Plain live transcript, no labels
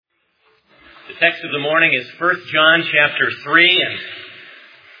The text of the morning is 1 John chapter 3, and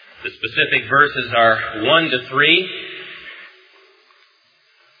the specific verses are 1 to 3.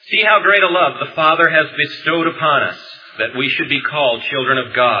 See how great a love the Father has bestowed upon us, that we should be called children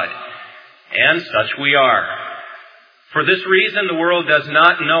of God. And such we are. For this reason the world does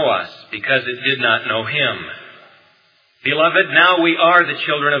not know us, because it did not know Him. Beloved, now we are the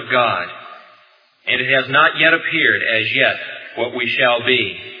children of God, and it has not yet appeared as yet what we shall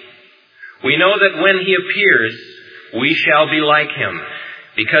be. We know that when He appears, we shall be like Him,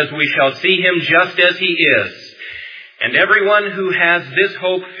 because we shall see Him just as He is. And everyone who has this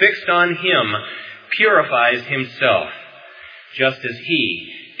hope fixed on Him purifies himself, just as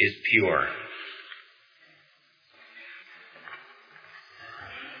He is pure.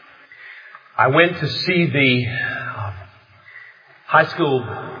 I went to see the high school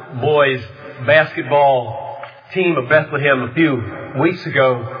boys basketball team of Bethlehem a few weeks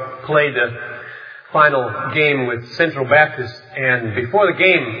ago. Played the final game with Central Baptist, and before the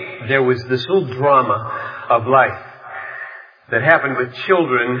game there was this little drama of life that happened with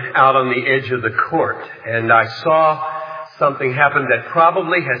children out on the edge of the court. And I saw something happen that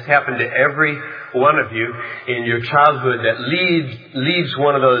probably has happened to every one of you in your childhood, that leaves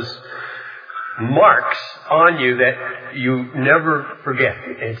one of those marks on you that you never forget.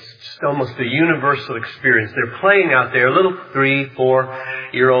 It's just almost a universal experience. They're playing out there, little 3,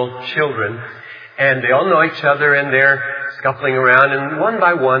 4-year-old children, and they all know each other, and they're scuffling around, and one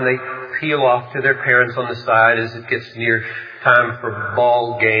by one they peel off to their parents on the side as it gets near time for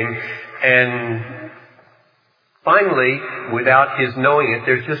ball game. And finally, without his knowing it,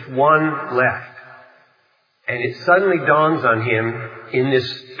 there's just one left. And it suddenly dawns on him in this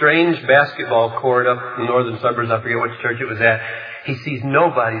strange basketball court up in the northern suburbs, I forget which church it was at, he sees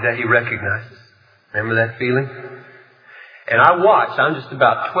nobody that he recognizes. Remember that feeling? And I watched, I'm just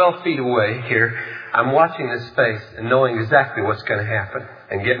about 12 feet away here, I'm watching this space and knowing exactly what's going to happen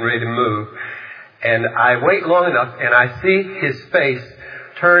and getting ready to move. And I wait long enough and I see his face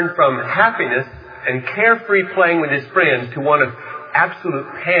turn from happiness and carefree playing with his friends to one of absolute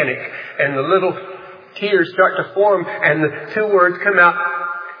panic, and the little tears start to form, and the two words come out,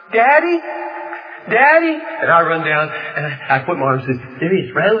 "Daddy! Daddy!" And I run down, and I put my arms and said, "There he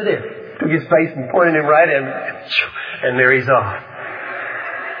is, right over there." Took his face and pointed him right at him, and there he's off.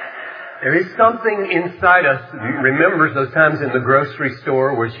 There is something inside us that remembers those times in the grocery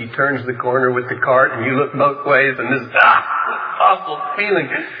store where she turns the corner with the cart, and you look both ways, and this awful feeling,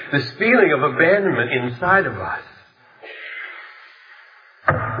 this feeling of abandonment inside of us.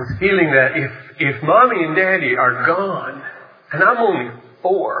 This feeling that if Mommy and Daddy are gone, and I'm only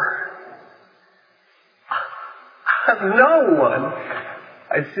 4, I have no one.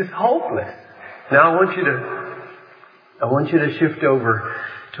 It's just hopeless. Now I want you to shift over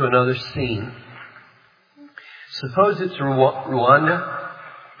to another scene. Suppose it's Rwanda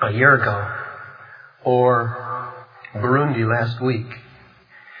a year ago, or Burundi last week,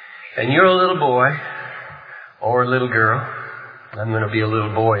 and you're a little boy or a little girl. I'm going to be a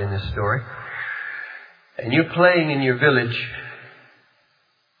little boy in this story. And you're playing in your village,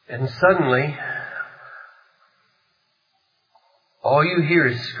 and suddenly all you hear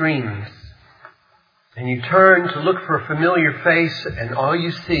is screams. And you turn to look for a familiar face, and all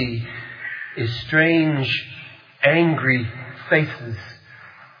you see is strange, angry faces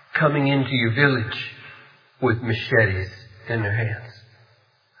coming into your village with machetes in their hands.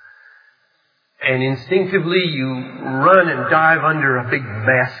 And instinctively you run and dive under a big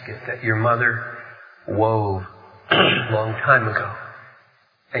basket that your mother wove a long time ago.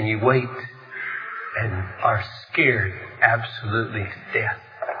 And you wait and are scared absolutely to death.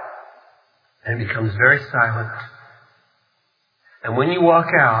 And it becomes very silent. And when you walk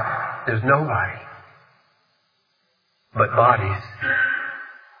out, there's nobody but bodies.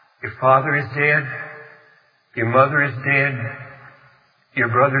 Your father is dead. Your mother is dead. Your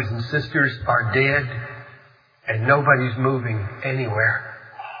brothers and sisters are dead, and nobody's moving anywhere.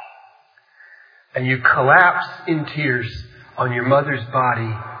 And you collapse in tears on your mother's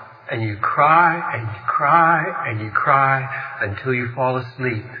body, and you cry and you cry and you cry until you fall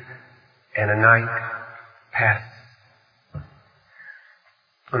asleep, and a night passes.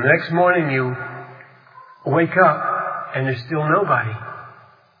 And the next morning you wake up, and there's still nobody.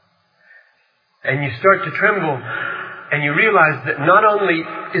 And you start to tremble, and you realize that not only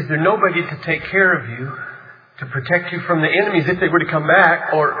is there nobody to take care of you, to protect you from the enemies if they were to come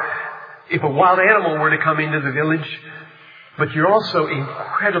back, or if a wild animal were to come into the village, but you're also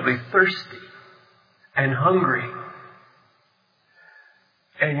incredibly thirsty and hungry.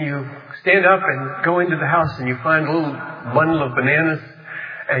 And you stand up and go into the house, and you find a little bundle of bananas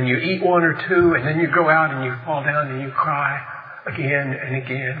and you eat one or two, and then you go out and you fall down and you cry again and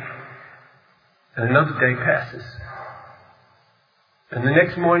again. And another day passes. And the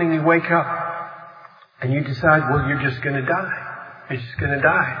next morning you wake up and you decide, well, you're just going to die. You're just going to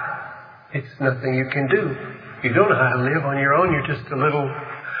die. It's nothing you can do. You don't know how to live on your own. You're just a little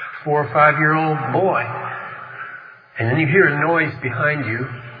 4 or 5-year-old boy. And then you hear a noise behind you,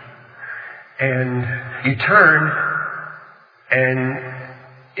 and you turn, and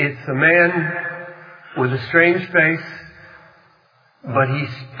it's a man with a strange face, but he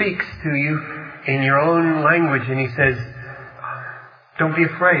speaks to you in your own language, and he says, don't be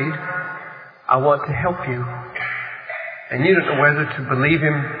afraid. I want to help you. And you don't know whether to believe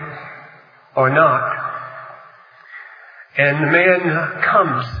him or not. And the man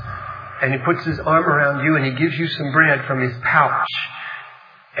comes, and he puts his arm around you, and he gives you some bread from his pouch.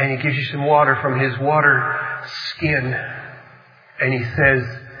 And he gives you some water from his water skin. And he says,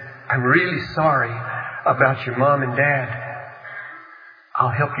 I'm really sorry about your mom and dad. I'll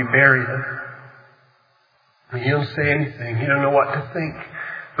help you bury them. And you don't say anything. You don't know what to think.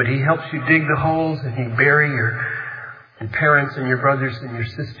 But he helps you dig the holes, and he bury your parents and your brothers and your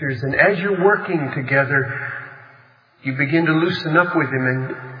sisters. And as you're working together, you begin to loosen up with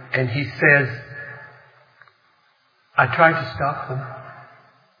him, and he says, I tried to stop them.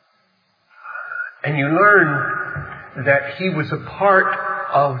 And you learn that he was a part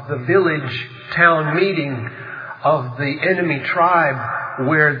of the village town meeting of the enemy tribe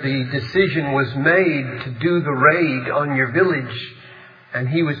where the decision was made to do the raid on your village. And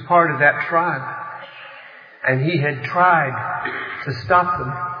he was part of that tribe. And he had tried to stop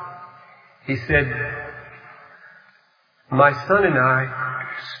them. He said, my son and I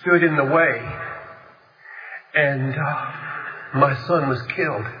stood in the way, and my son was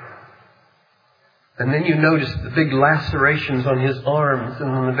killed. And then you notice the big lacerations on his arms and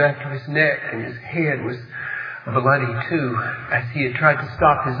on the back of his neck, and his head was bloody too, as he had tried to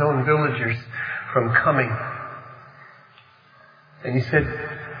stop his own villagers from coming. And he said,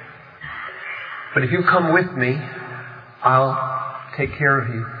 but if you come with me, I'll take care of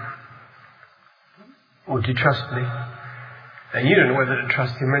you. Would you trust me? And you didn't know whether to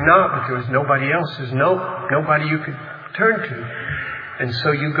trust him or not, but there was nobody else. There's nobody you could turn to. And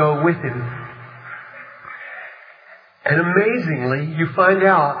so you go with him. And amazingly, you find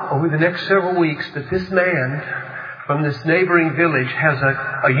out over the next several weeks that this man from this neighboring village has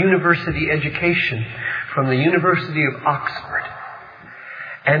a university education from the University of Oxford.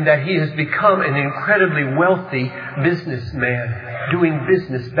 And that he has become an incredibly wealthy businessman, doing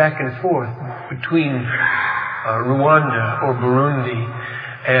business back and forth between Rwanda or Burundi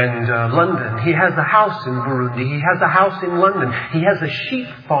and London. He has a house in Burundi. He has a house in London. He has a sheep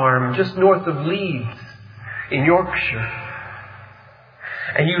farm just north of Leeds in Yorkshire.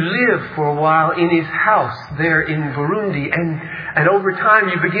 And you live for a while in his house there in Burundi. And over time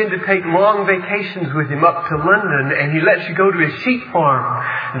you begin to take long vacations with him up to London. And he lets you go to his sheep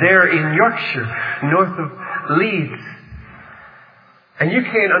farm there in Yorkshire, north of Leeds. And you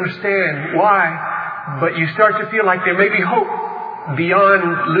can't understand why, but you start to feel like there may be hope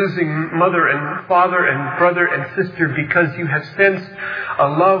beyond losing mother and father and brother and sister, because you have sensed a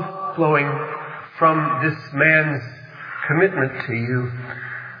love flowing from this man's commitment to you.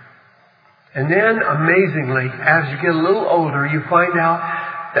 And then, amazingly, as you get a little older, you find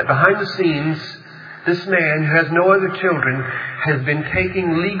out that behind the scenes, this man who has no other children has been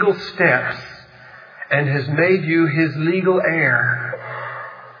taking legal steps and has made you his legal heir.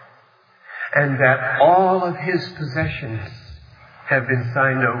 And that all of his possessions have been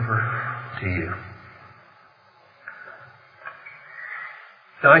signed over to you.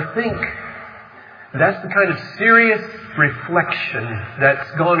 Now, I think that's the kind of serious reflection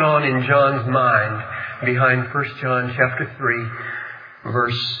that's gone on in John's mind behind 1 John chapter 3,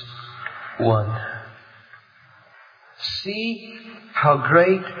 verse 1. See how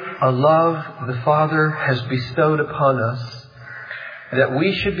great a love the Father has bestowed upon us, that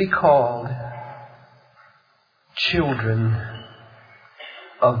we should be called children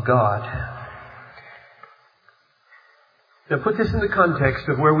of God. Now put this in the context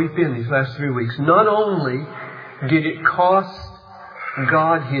of where we've been these last 3 weeks. Not only did it cost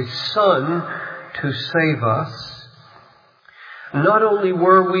God His Son to save us, not only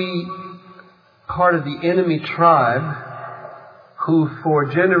were we part of the enemy tribe who for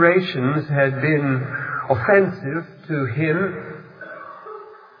generations had been offensive to Him,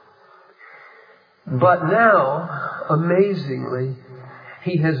 but now, amazingly,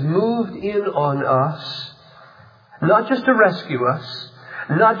 He has moved in on us, not just to rescue us,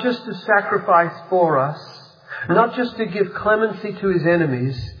 not just to sacrifice for us, Not just to give clemency to His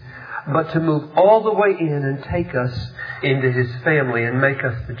enemies, but to move all the way in and take us into His family and make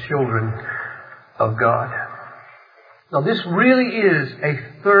us the children of God. Now this really is a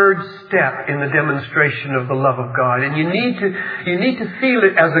third step in the demonstration of the love of God. And you need to feel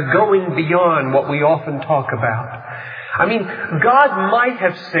it as a going beyond what we often talk about. I mean, God might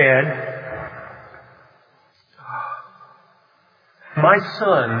have said, my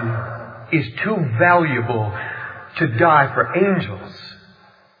Son is too valuable to die for angels,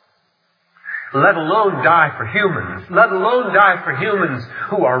 let alone die for humans, let alone die for humans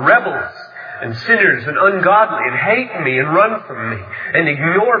who are rebels and sinners and ungodly and hate me and run from me and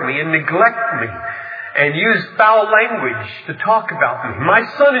ignore me and neglect me and use foul language to talk about me. My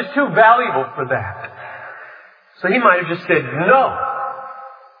Son is too valuable for that. So He might have just said no.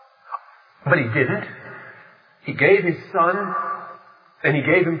 But He didn't. He gave His Son, and He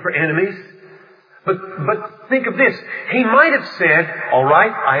gave Him for enemies. But think of this. He might have said, all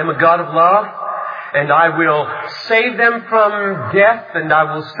right, I am a God of love, and I will save them from death, and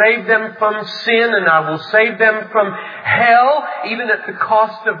I will save them from sin, and I will save them from hell, even at the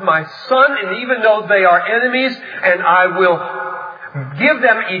cost of my Son, and even though they are enemies, and I will give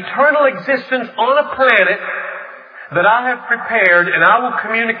them eternal existence on a planet that I have prepared, and I will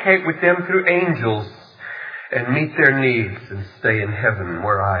communicate with them through angels and meet their needs and stay in heaven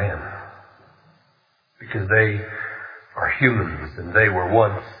where I am. Because they are humans and they were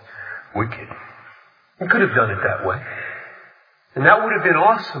once wicked. He could have done it that way. And that would have been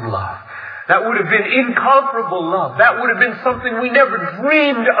awesome love. That would have been incomparable love. That would have been something we never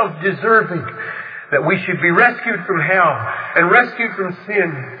dreamed of deserving. That we should be rescued from hell and rescued from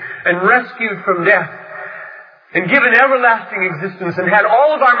sin and rescued from death and given everlasting existence and had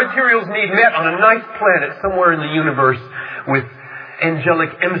all of our materials need met on a nice planet somewhere in the universe with angelic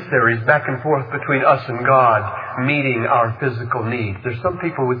emissaries back and forth between us and God, meeting our physical needs. There's some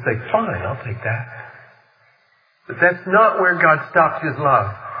people who would say, fine, I'll take that. But that's not where God stopped His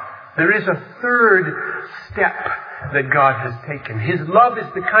love. There is a third step that God has taken. His love is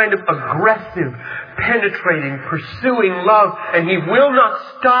the kind of aggressive, penetrating, pursuing love, and He will not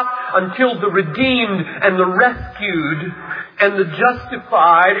stop until the redeemed and the rescued and the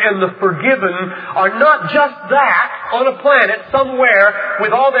justified and the forgiven are not just that on a planet somewhere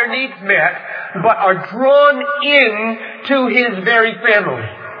with all their needs met, but are drawn in to His very family.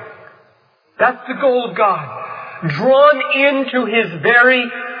 That's the goal of God. Drawn into His very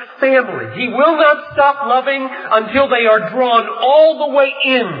family. He will not stop loving until they are drawn all the way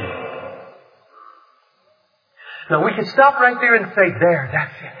in. Now we can stop right there and say, there,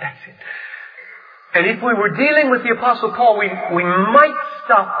 that's it. And if we were dealing with the Apostle Paul, we might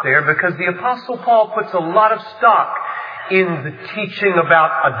stop there because the Apostle Paul puts a lot of stock in the teaching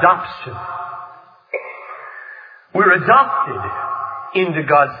about adoption. We're adopted into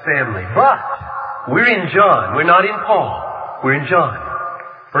God's family, but we're in John. We're not in Paul. We're in John.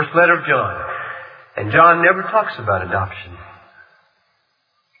 First letter of John. And John never talks about adoption.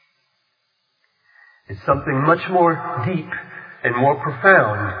 It's something much more deep and more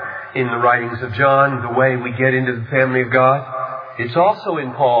profound in the writings of John, the way we get into the family of God. It's also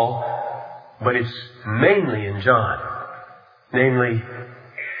in Paul, but it's mainly in John. Namely,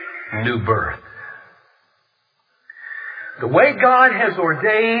 new birth. The way God has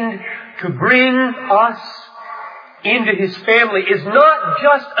ordained to bring us into His family is not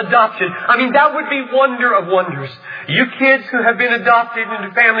just adoption. I mean, that would be wonder of wonders. You kids who have been adopted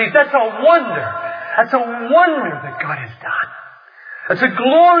into families, that's a wonder. That's a wonder that God has done. That's a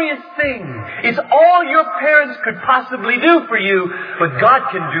glorious thing. It's all your parents could possibly do for you, but God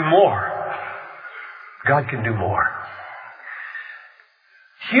can do more. God can do more.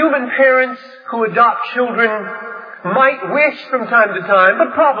 Human parents who adopt children might wish from time to time,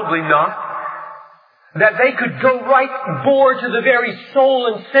 but probably not, that they could go right bore to the very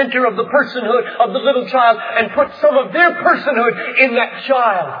soul and center of the personhood of the little child and put some of their personhood in that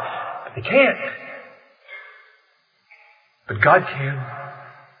child. But they can't. But God can.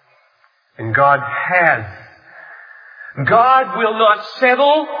 And God has. God will not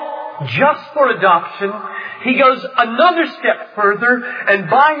settle just for adoption. He goes another step further, and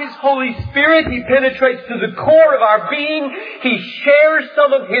by His Holy Spirit, He penetrates to the core of our being. He shares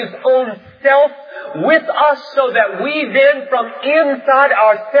some of His own self with us so that we then from inside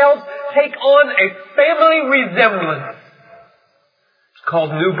ourselves take on a family resemblance. It's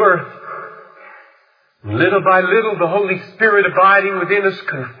called new birth. Little by little, the Holy Spirit abiding within us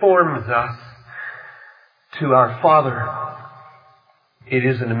conforms us to our Father. It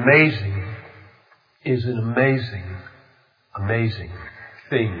is an amazing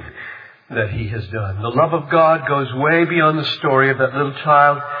thing that He has done. The love of God goes way beyond the story of that little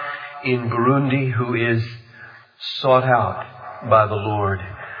child in Burundi who is sought out by the Lord.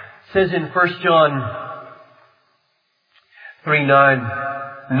 It says in 1 John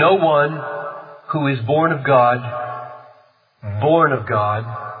 3:9, no one who is born of God,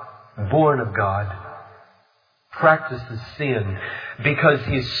 practices sin, because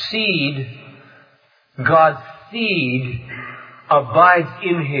his seed, God's seed, abides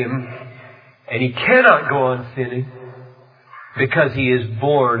in him, and he cannot go on sinning because he is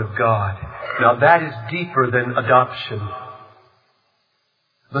born of God. Now that is deeper than adoption.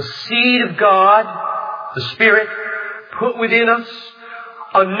 The seed of God, the Spirit, put within us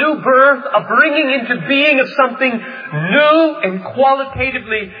a new birth, a bringing into being of something new and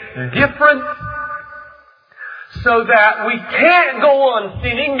qualitatively different, so that we can't go on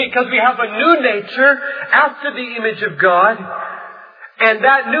sinning because we have a new nature after the image of God. And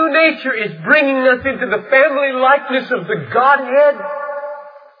that new nature is bringing us into the family likeness of the Godhead.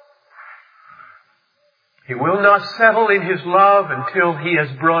 He will not settle in His love until He has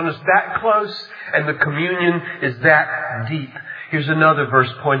brought us that close and the communion is that deep. Here's another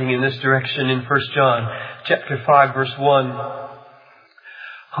verse pointing in this direction in 1 John chapter 5, verse 1.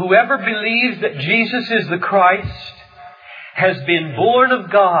 Whoever believes that Jesus is the Christ has been born of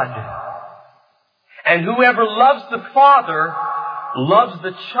God. And whoever loves the Father loves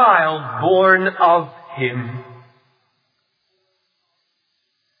the child born of Him.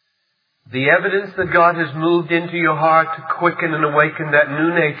 The evidence that God has moved into your heart to quicken and awaken that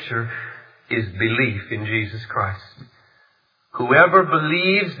new nature is belief in Jesus Christ. Whoever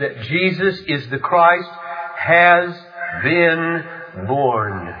believes that Jesus is the Christ has been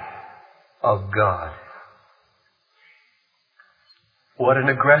born of God. What an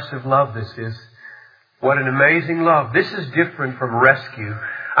aggressive love this is. What an amazing love. This is different from rescue.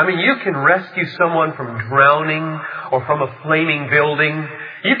 I mean, you can rescue someone from drowning or from a flaming building.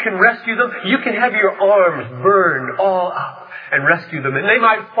 You can rescue them. You can have your arms burned all up and rescue them. And they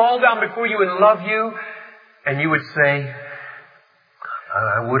might fall down before you and love you. And you would say,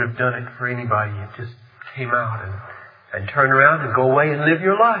 I would have done it for anybody. It just came out and turn around and go away and live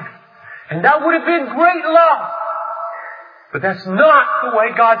your life. And that would have been great love. But that's not the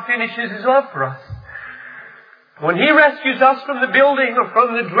way God finishes His love for us. When He rescues us from the building or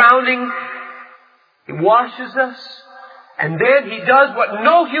from the drowning, He washes us, and then He does what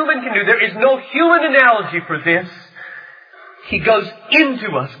no human can do. There is no human analogy for this. He goes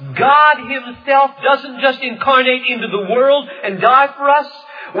into us. God Himself doesn't just incarnate into the world and die for us.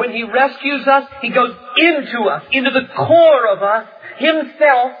 When He rescues us, He goes into us, into the core of us,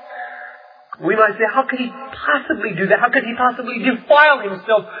 Himself. We might say, how could He possibly do that? How could He possibly defile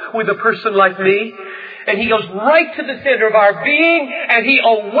Himself with a person like me? And He goes right to the center of our being, and He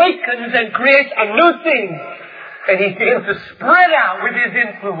awakens and creates a new thing. And He begins to spread out with His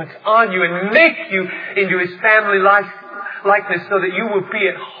influence on you and make you into His family likeness, so that you will be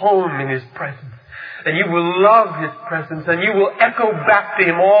at home in His presence. And you will love His presence, and you will echo back to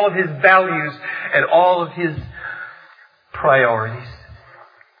Him all of His values and all of His priorities.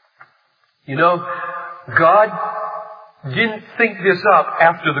 You know, God didn't think this up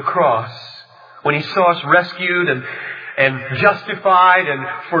after the cross, when He saw us rescued and justified and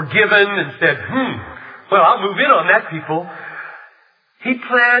forgiven and said, well, I'll move in on that, people. He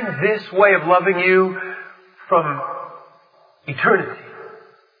planned this way of loving you from eternity.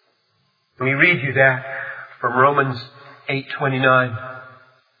 Let me read you that from Romans 8:29.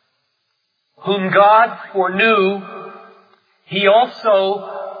 Whom God foreknew, He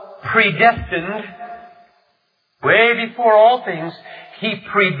also predestined, way before all things, He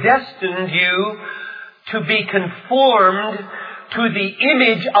predestined you to be conformed to the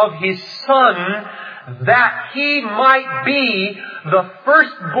image of His Son, that He might be the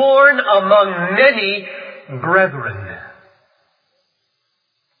firstborn among many brethren.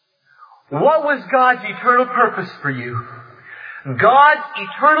 What was God's eternal purpose for you? God's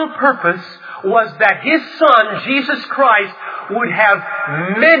eternal purpose was that His Son, Jesus Christ, would have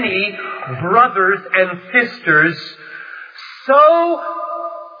many brothers and sisters so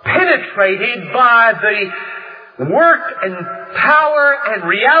penetrated by the work and power and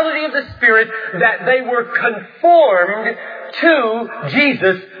reality of the Spirit that they were conformed to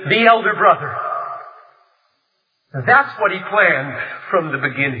Jesus, the elder brother. That's what He planned from the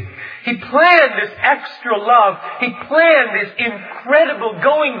beginning. He planned this extra love. He planned this incredible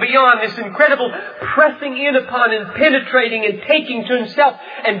going beyond, this incredible pressing in upon and penetrating and taking to Himself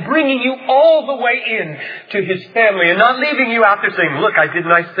and bringing you all the way in to His family and not leaving you out there saying, look, I did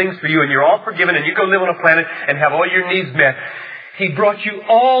nice things for you and you're all forgiven and you go live on a planet and have all your needs met. He brought you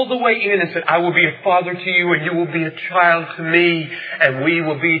all the way in and said, I will be a father to you and you will be a child to me and we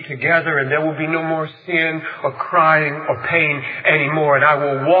will be together and there will be no more sin or crying or pain anymore. And I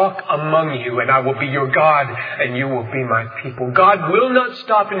will walk among you and I will be your God and you will be my people. God will not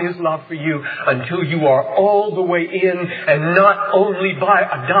stop in His love for you until you are all the way in, and not only by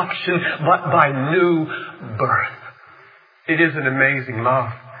adoption but by new birth. It is an amazing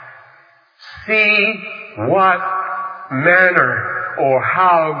love. See what manner or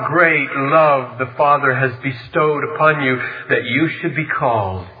how great love the Father has bestowed upon you, that you should be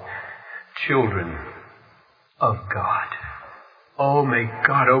called children of God. Oh, may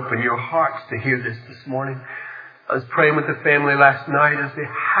God open your hearts to hear this morning. I was praying with the family last night and said,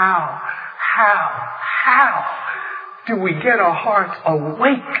 how do we get our hearts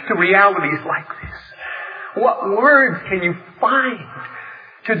awake to realities like this? What words can you find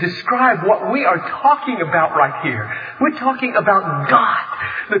to describe what we are talking about right here? We're talking about God,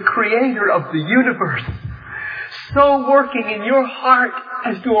 the creator of the universe, so working in your heart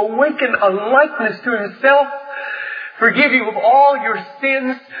as to awaken a likeness to Himself, forgive you of all your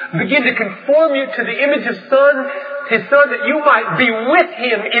sins, begin to conform you to the image of His Son, that you might be with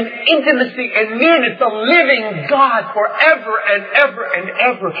Him in intimacy and nearness, the living God forever and ever and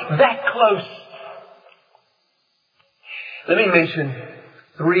ever, that close. Let me mention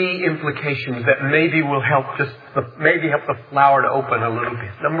 3 implications that maybe will help the flower to open a little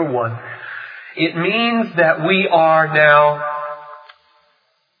bit. Number 1, it means that we are now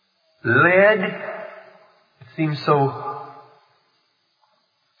led. It seems so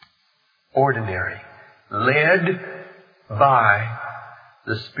ordinary. Led by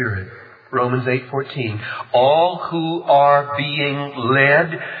the Spirit. Romans 8:14. All who are being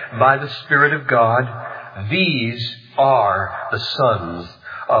led by the Spirit of God, these are the sons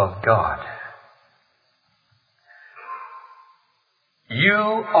of God. You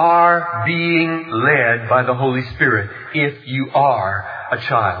are being led by the Holy Spirit if you are a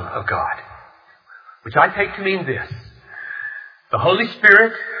child of God. Which I take to mean this. The Holy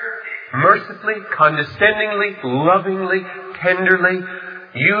Spirit mercifully, condescendingly, lovingly, tenderly,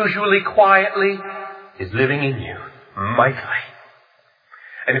 usually quietly, is living in you mightily.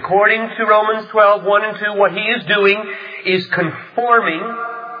 And according to Romans 12:1 and 2, what He is doing is conforming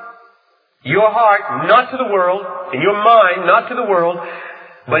your heart not to the world, and your mind not to the world,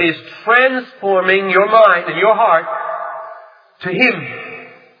 but is transforming your mind and your heart to Him,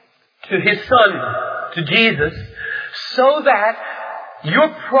 to His Son, to Jesus, so that your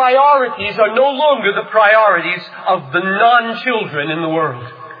priorities are no longer the priorities of the non-children in the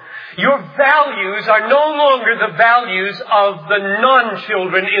world. Your values are no longer the values of the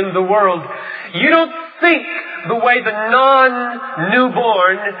non-children in the world. You don't think the way the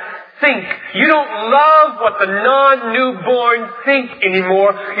non-newborn think. You don't love what the non-newborn think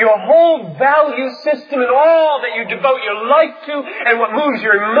anymore. Your whole value system and all that you devote your life to and what moves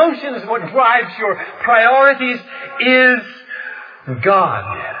your emotions, what drives your priorities is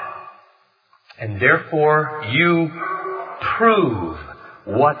God. And therefore you prove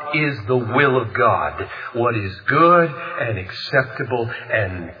what is the will of God, what is good and acceptable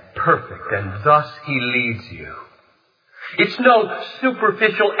and perfect, and thus He leads you. It's no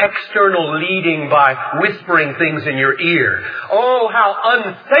superficial external leading by whispering things in your ear. Oh, how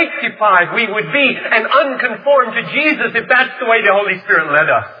unsanctified we would be and unconformed to Jesus if that's the way the Holy Spirit led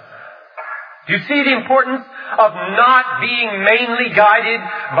us. Do you see the importance of not being mainly guided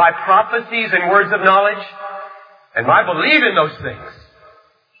by prophecies and words of knowledge? And I believe in those things.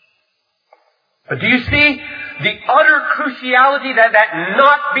 But do you see the utter cruciality that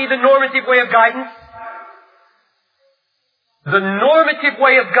not be the normative way of guidance? The normative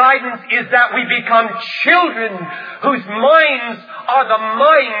way of guidance is that we become children whose minds are the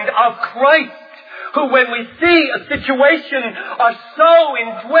mind of Christ, who when we see a situation are so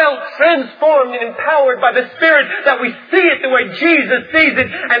indwelt, transformed and empowered by the Spirit that we see it the way Jesus sees it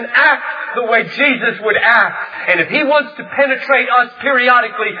and act the way Jesus would act. And if He wants to penetrate us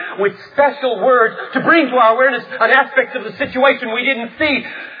periodically with special words to bring to our awareness an aspect of the situation we didn't see,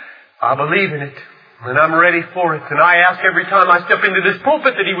 I believe in it. And I'm ready for it. And I ask every time I step into this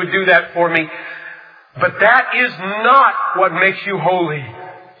pulpit that He would do that for me. But that is not what makes you holy.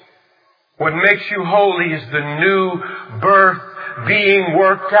 What makes you holy is the new birth being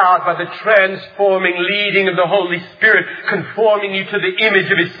worked out by the transforming leading of the Holy Spirit, conforming you to the image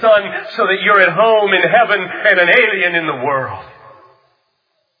of His Son so that you're at home in heaven and an alien in the world.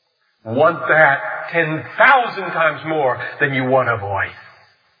 Want that 10,000 times more than you want a voice.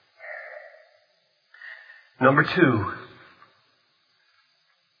 Number 2,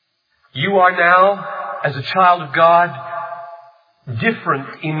 you are now, as a child of God,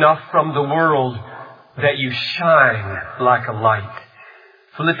 different enough from the world that you shine like a light.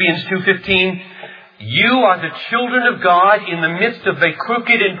 Philippians 2:15, you are the children of God in the midst of a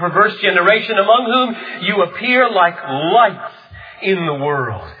crooked and perverse generation, among whom you appear like lights in the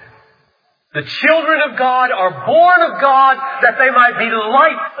world. The children of God are born of God that they might be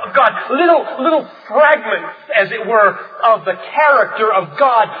lights of God. Little fragments, as it were, of the character of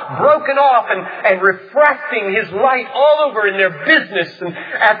God broken off and refracting His light all over in their business and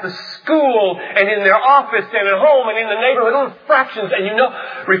at the school and in their office and at home and in the neighborhood. Little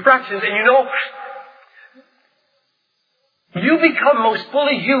refractions, and you become most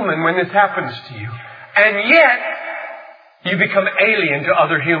fully human when this happens to you. And yet, you become alien to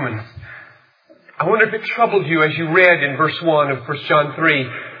other humans. I wonder if it troubled you as you read in verse 1 of 1 John 3,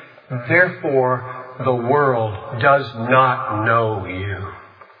 therefore the world does not know you.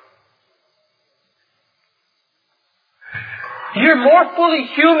 You're more fully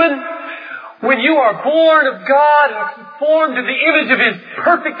human when you are born of God and conformed to the image of His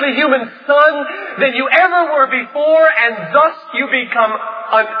perfectly human Son than you ever were before, and thus you become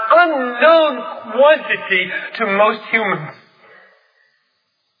an unknown quantity to most humans.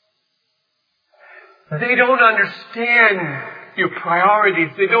 They don't understand your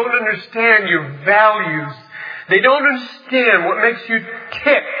priorities. They don't understand your values. They don't understand what makes you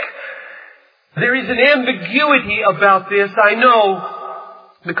tick. There is an ambiguity about this, I know,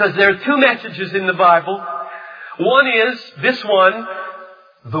 because there are two messages in the Bible. One is this one,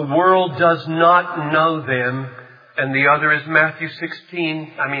 the world does not know them, and the other is Matthew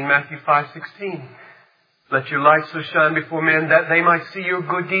 5:16. Let your light so shine before men that they might see your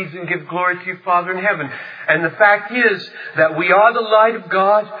good deeds and give glory to your Father in heaven. And the fact is that we are the light of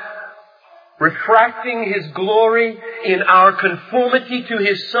God, refracting His glory in our conformity to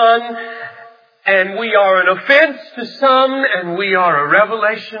His Son. And we are an offense to some, and we are a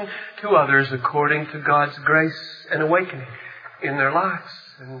revelation to others according to God's grace and awakening in their lives.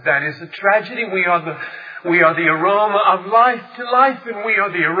 And that is a tragedy. We are the aroma of life to life, and we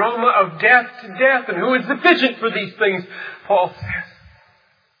are the aroma of death to death. And who is sufficient for these things, Paul says.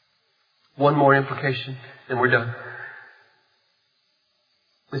 One more implication, and we're done.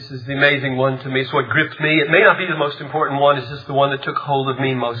 This is the amazing one to me. It's what gripped me. It may not be the most important one. It's just the one that took hold of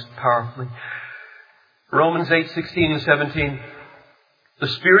me most powerfully. Romans 8:16 and 17. The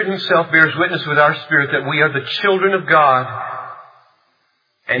Spirit Himself bears witness with our spirit that we are the children of God.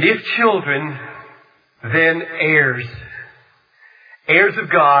 And if children, then heirs. Heirs of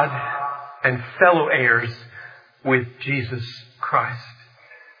God and fellow heirs with Jesus Christ.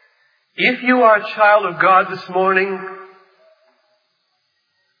 If you are a child of God this morning,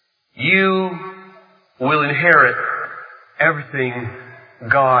 you will inherit everything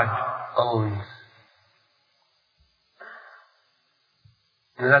God owns.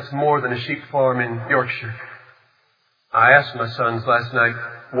 And that's more than a sheep farm in Yorkshire. I asked my sons last night,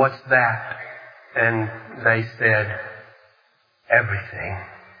 what's that? And they said, everything.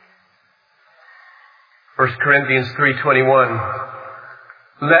 1 Corinthians 3:21.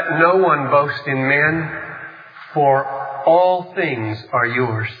 Let no one boast in men, for all things are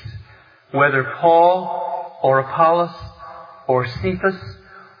yours. Whether Paul or Apollos or Cephas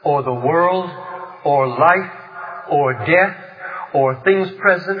or the world or life or death or things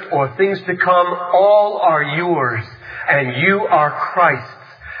present or things to come, all are yours. And you are Christ's,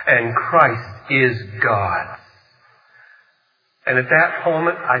 and Christ is God's. And at that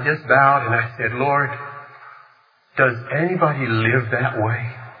moment, I just bowed and I said, Lord, does anybody live that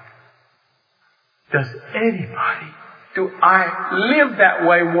way? Do I live that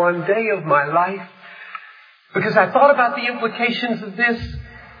way one day of my life? Because I thought about the implications of this,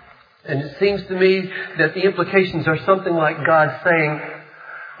 and it seems to me that the implications are something like God saying,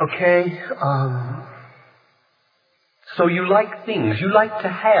 okay, so you like things, you like to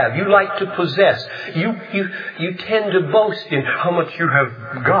have, you like to possess. You tend to boast in how much you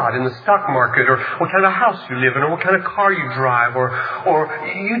have got in the stock market, or what kind of house you live in, or what kind of car you drive, or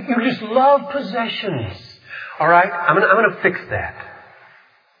you just love possessions. All right, I'm going to fix that.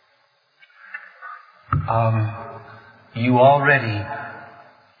 You already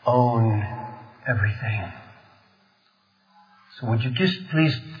own everything. So would you just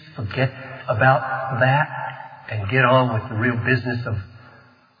please forget about that and get on with the real business of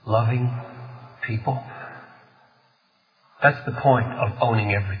loving people? That's the point of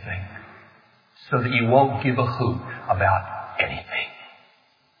owning everything. So that you won't give a hoot about anything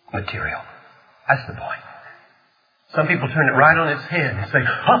material. That's the point. Some people turn it right on its head and say,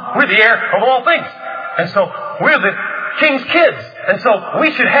 we're the heir of all things. And so we're the king's kids. And so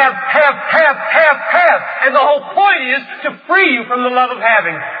we should have. And the whole point is to free you from the love of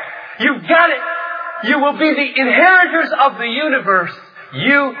having. You've got it. You will be the inheritors of the universe.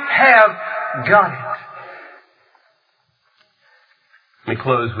 You have got it. Let me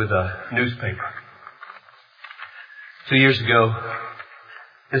close with a newspaper. 2 years ago,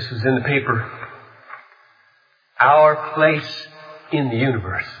 this was in the paper. Our place in the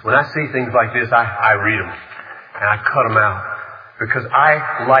universe. When I see things like this, I read them. And I cut them out. Because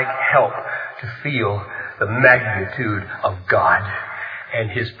I like help to feel the magnitude of God and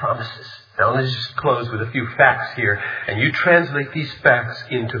His promises. Now let's just close with a few facts here. And you translate these facts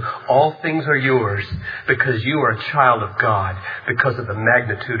into all things are yours because you are a child of God because of the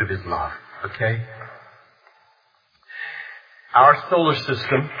magnitude of His love. Okay? Our solar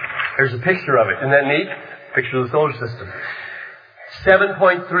system, there's a picture of it. Isn't that neat? Picture of the solar system.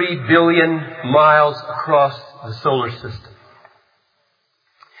 7.3 billion miles across the solar system.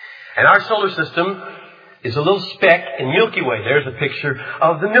 And our solar system is a little speck in Milky Way. There's a picture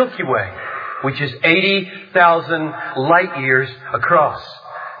of the Milky Way, which is 80,000 light years across.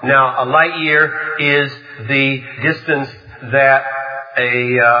 Now, a light year is the distance that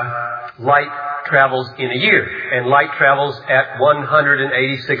a light travels in a year. And light travels at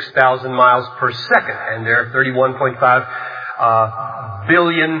 186,000 miles per second. And there are 31.5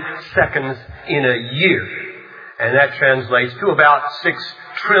 billion seconds in a year. And that translates to about 6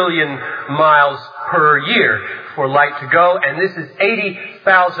 trillion miles per year for light to go. And this is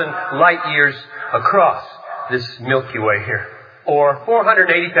 80,000 light years across this Milky Way here. Or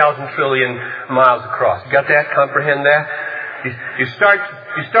 480,000 trillion miles across. Got that? Comprehend that? You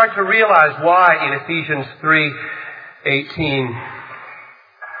start to realize why in Ephesians 3:18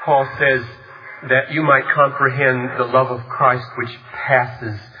 Paul says that you might comprehend the love of Christ which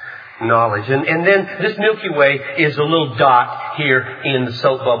passes knowledge. And then this Milky Way is a little dot here in the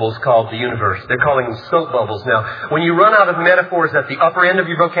soap bubbles called the universe. They're calling them soap bubbles now. When you run out of metaphors at the upper end of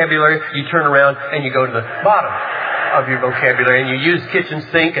your vocabulary, you turn around and you go to the bottom of your vocabulary and you use kitchen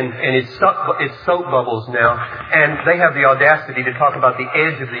sink and it's soap bubbles now. And they have the audacity to talk about the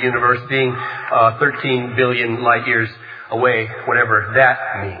edge of the universe being 13 billion light years away, whatever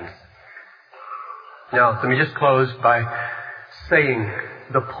that means. Now, let me just close by saying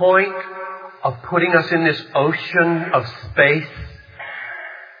the point of putting us in this ocean of space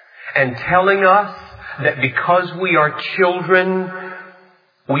and telling us that because we are children,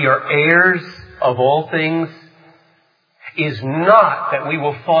 we are heirs of all things, is not that we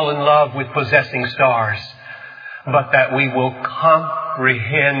will fall in love with possessing stars, but that we will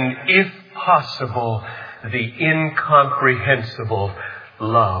comprehend, if possible, the incomprehensible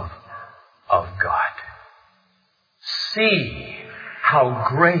love of God. See how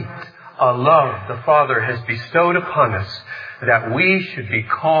great a love the Father has bestowed upon us that we should be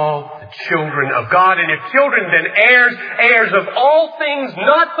called the children of God. And if children, then heirs, heirs of all things,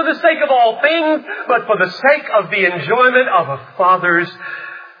 not for the sake of all things, but for the sake of the enjoyment of a Father's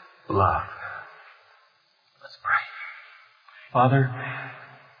love. Let's pray. Father,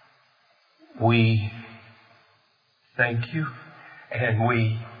 we thank you and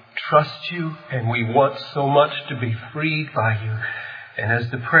we trust you and we want so much to be freed by you. And as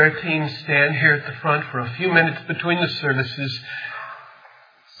the prayer team stand here at the front for a few minutes between the services,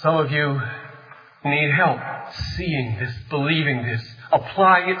 some of you need help seeing this, believing this,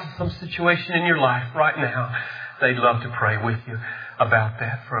 applying it to some situation in your life right now. They'd love to pray with you about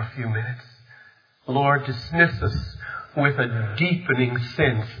that for a few minutes. Lord, dismiss us with a deepening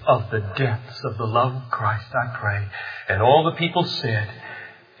sense of the depths of the love of Christ, I pray. And all the people said,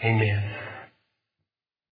 Amen.